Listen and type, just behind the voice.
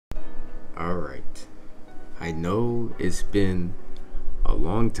Alright, I know it's been a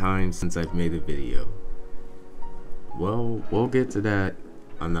long time since I've made a video. Well, we'll get to that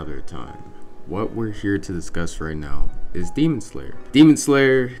another time. What we're here to discuss right now is Demon Slayer. Demon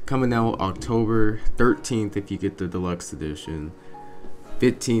Slayer coming out October 13th if you get the deluxe edition,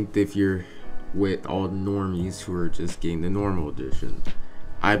 15th if you're with all the normies who are just getting the normal edition.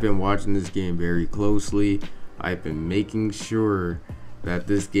 I've been watching this game very closely. I've been making sure that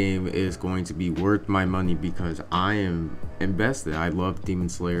this game is going to be worth my money because I am invested. I love Demon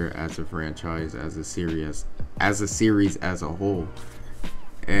Slayer as a franchise, as a series as a whole.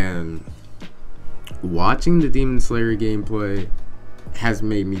 And watching the Demon Slayer gameplay has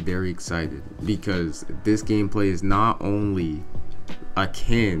made me very excited because this gameplay is not only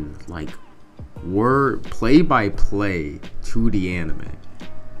akin, like word play by play to the anime,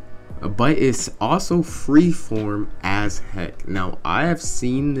 but it's also freeform as heck. Now, I have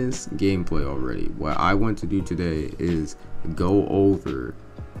seen this gameplay already. What I want to do today is go over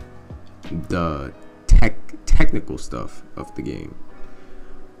the technical stuff of the game.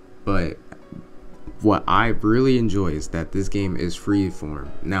 But what I really enjoy is that this game is freeform.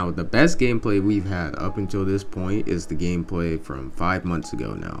 Now, the best gameplay we've had up until this point is the gameplay from 5 months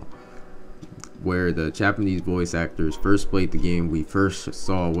ago now, where the Japanese voice actors first played the game. We first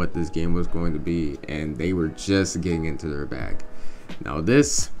saw what this game was going to be, and they were just getting into their bag. Now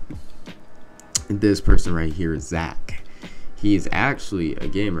this person right here, Zach, he is actually a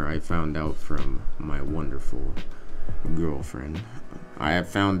gamer. I found out from my wonderful girlfriend. I have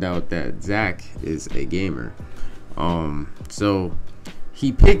found out that Zach is a gamer. So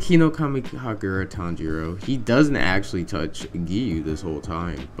he picked Hinokmai Kagura Tanjiro. He doesn't actually touch Giyu this whole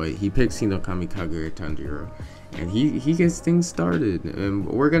time, but he picks Hinokmai Kagura Tanjiro, and he gets things started. And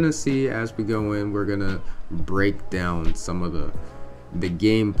we're gonna see as we go in. We're gonna break down some of the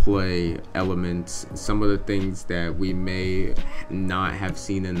gameplay elements, some of the things that we may not have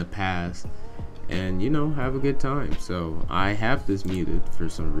seen in the past, and have a good time. So I have this muted for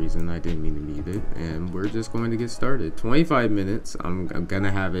some reason. I didn't mean to mute it, and we're just going to get started. 25 minutes. I'm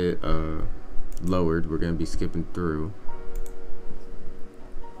gonna have it lowered. We're gonna be skipping through.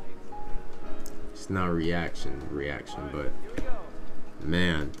 It's not reaction, but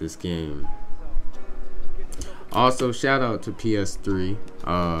man, this game. Also, shout out to PS3.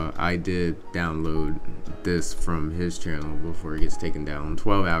 I did download this from his channel before it gets taken down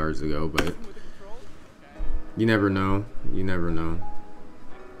 12 hours ago, but you never know. You never know.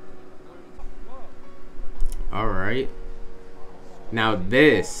 Alright. Now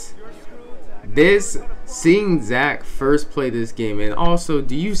seeing Zach first play this game, and also,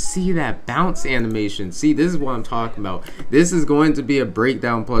 do you see that bounce animation? See, this is what I'm talking about. This is going to be a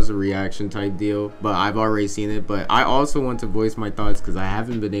breakdown plus a reaction type deal, but I've already seen it. But I also want to voice my thoughts because I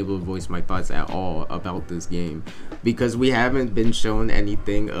haven't been able to voice my thoughts at all about this game because we haven't been shown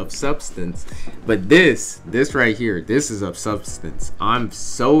anything of substance. But this right here, this is of substance. I'm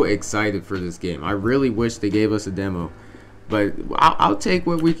so excited for this game. I really wish they gave us a demo, but I'll take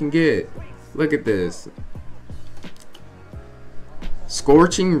what we can get. Look at this.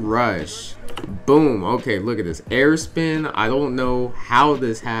 Scorching Rush. Boom. Okay, look at this. Air spin. I don't know how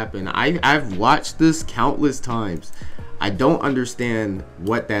this happened. I've watched this countless times. I don't understand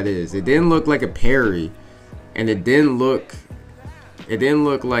what that is. It didn't look like a parry, and it didn't look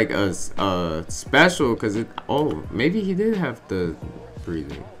like a special because it. Oh, maybe he did have the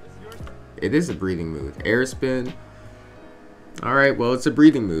breathing. It is a breathing move. Air spin. Alright, well, it's a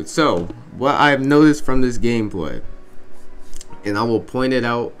breathing mood. So, what I've noticed from this gameplay, and I will point it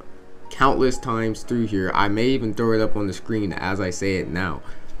out countless times through here, I may even throw it up on the screen as I say it now.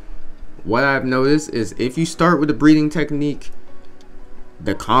 What I've noticed is if you start with a breathing technique,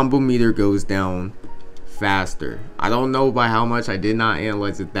 the combo meter goes down faster. I don't know by how much. I did not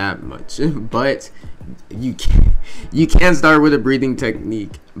analyze it that much, but you can start with a breathing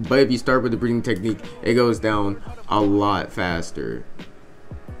technique, but if you start with a breathing technique, it goes down a lot faster.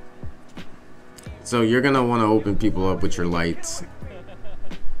 So you're gonna want to open people up with your lights.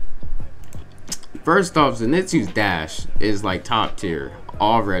 First off, Zenitsu's dash is like top tier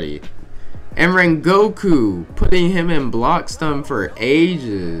already, and Rengoku, putting him in block stun for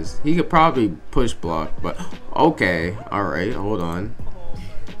ages. He could probably push block, but okay, all right, hold on.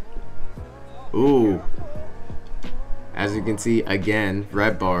 Ooh. As you can see, again,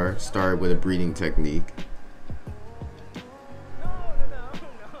 red bar started with a breathing technique.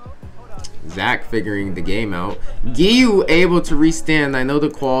 Zach figuring the game out. Giyu able to restand. I know the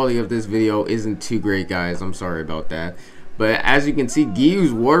quality of this video isn't too great, guys. I'm sorry about that. But as you can see,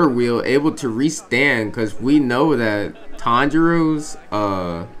 Giyu's water wheel able to restand because we know that Tanjiro's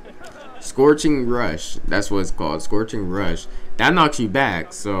Scorching Rush. That's what it's called. Scorching Rush. That knocks you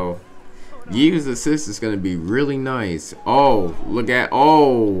back. So use assist is going to be really nice. Oh, look at.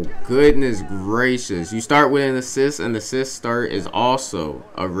 Oh, goodness gracious. You start with an assist, and the assist start is also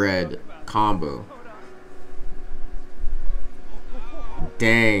a red combo.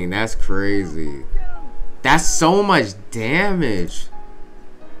 Dang, that's crazy. That's so much damage.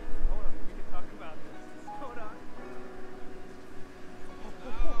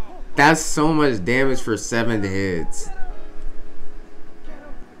 That's so much damage for 7 hits.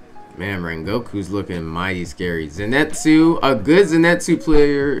 Man, Rengoku's looking mighty scary. Zenitsu, a good Zenitsu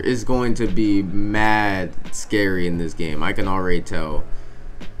player is going to be mad scary in this game. I can already tell.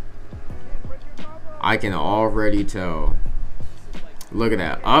 I can already tell. Look at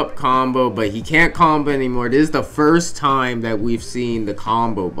that. Up combo, but he can't combo anymore. This is the first time that we've seen the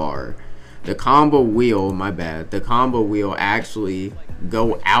combo bar. The combo wheel, my bad. The combo wheel actually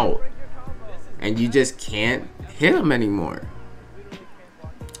go out. And you just can't hit him anymore.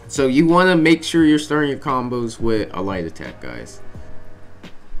 So you want to make sure you're starting your combos with a light attack, guys.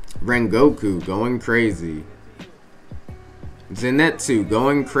 Rengoku going crazy. Zenitsu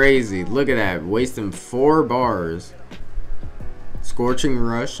going crazy. Look at that. Wasting 4 bars. Scorching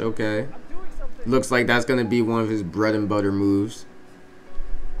Rush, okay. Looks like that's going to be one of his bread and butter moves.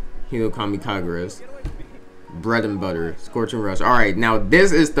 Hinokmai Kagura's. Bread and butter. Scorching Rush. Alright, now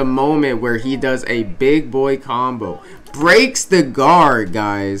this is the moment where he does a big boy combo. Breaks the guard,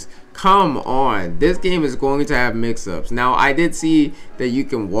 guys. Come on. This game is going to have mix-ups. Now, I did see that you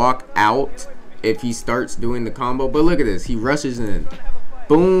can walk out if he starts doing the combo. But look at this. He rushes in.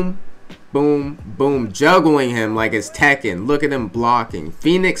 Boom. Boom. Boom. Juggling him like it's Tekken. Look at him blocking.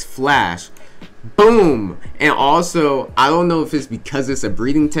 Phoenix Flash. Boom. And also, I don't know if it's because it's a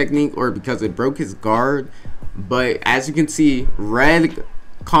breathing technique or because it broke his guard. But as you can see, red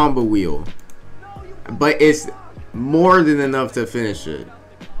combo wheel. But it's more than enough to finish it.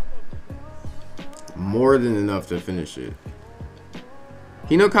 More than enough to finish it.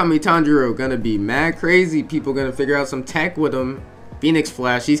 Hinokmai Tanjiro gonna be mad crazy. People gonna figure out some tech with him. Phoenix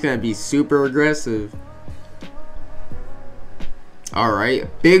Flash, he's gonna be super aggressive.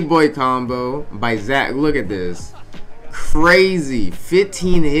 Alright, big boy combo by Zack. Look at this. Crazy.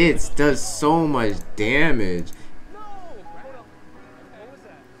 15 hits does so much damage.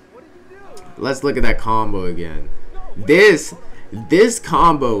 Let's look at that combo again. This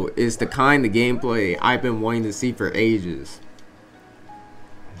combo is the kind of gameplay I've been wanting to see for ages.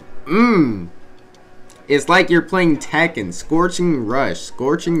 It's like you're playing Tekken. Scorching Rush.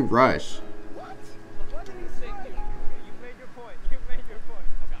 Scorching Rush.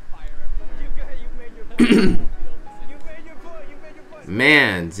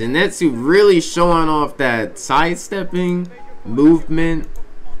 Man, Zenitsu really showing off that sidestepping movement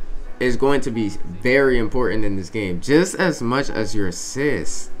is going to be very important in this game, just as much as your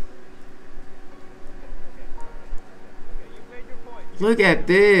assists. Look at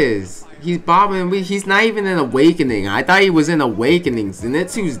this. He's bobbing. He's not even in Awakening. I thought he was in Awakening.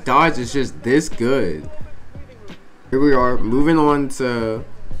 Zenitsu's dodge is just this good. Here we are, moving on to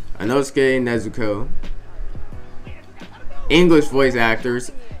Inosuke Nezuko. English voice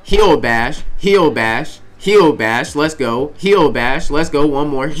actors. Heel bash. Heel bash. Heel bash. Let's go. Heel bash. Let's go. One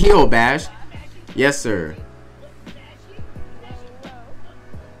more. Heel bash. Yes, sir.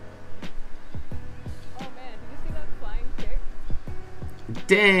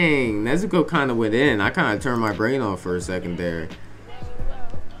 Dang, Nezuko kind of went in. I kind of turned my brain off for a second there.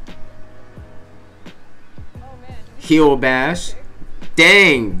 Heel bash.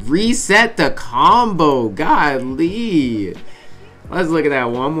 Dang, reset the combo. Godly. Let's look at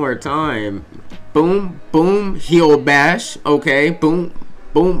that one more time. Boom, boom, heel bash. Okay, boom,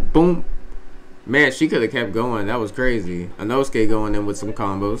 boom, boom. Man, she could have kept going. That was crazy. Inosuke going in with some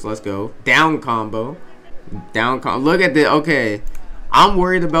combos. Let's go. Down combo. Down combo. Look at the. Okay. I'm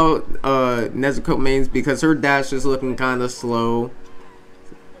worried about Nezuko mains because her dash is looking kind of slow.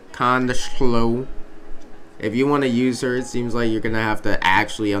 If you want to use her, it seems like you're going to have to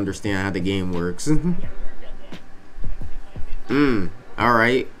actually understand how the game works.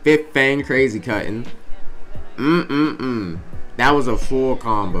 Alright. Fifth Fang crazy cutting. That was a full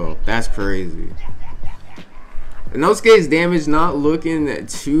combo. That's crazy. Inosuke's damage not looking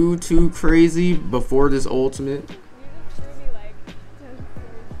too crazy before this ultimate.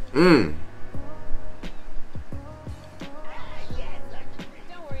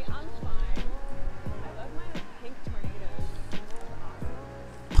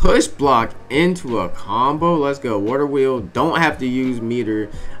 Push block into a combo. Let's go. Water wheel. Don't have to use meter.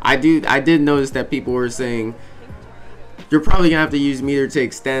 I did notice that people were saying you're probably gonna have to use meter to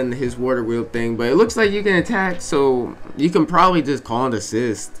extend his water wheel thing, but it looks like you can attack, so you can probably just call an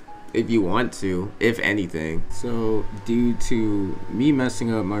assist if you want to, if anything. So due to me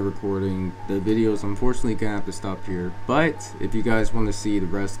messing up my recording, the video's unfortunately gonna have to stop here. But if you guys want to see the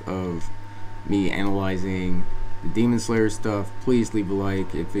rest of me analyzing the Demon Slayer stuff, please leave a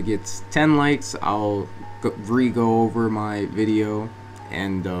like. If it gets 10 likes, I'll go over my video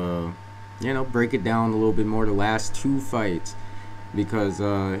and you know, break it down a little bit more, the last 2 fights, because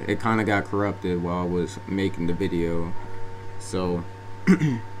it kind of got corrupted while I was making the video. So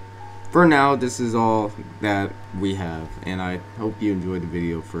for now, this is all that we have, and I hope you enjoyed the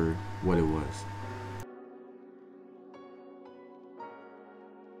video for what it was.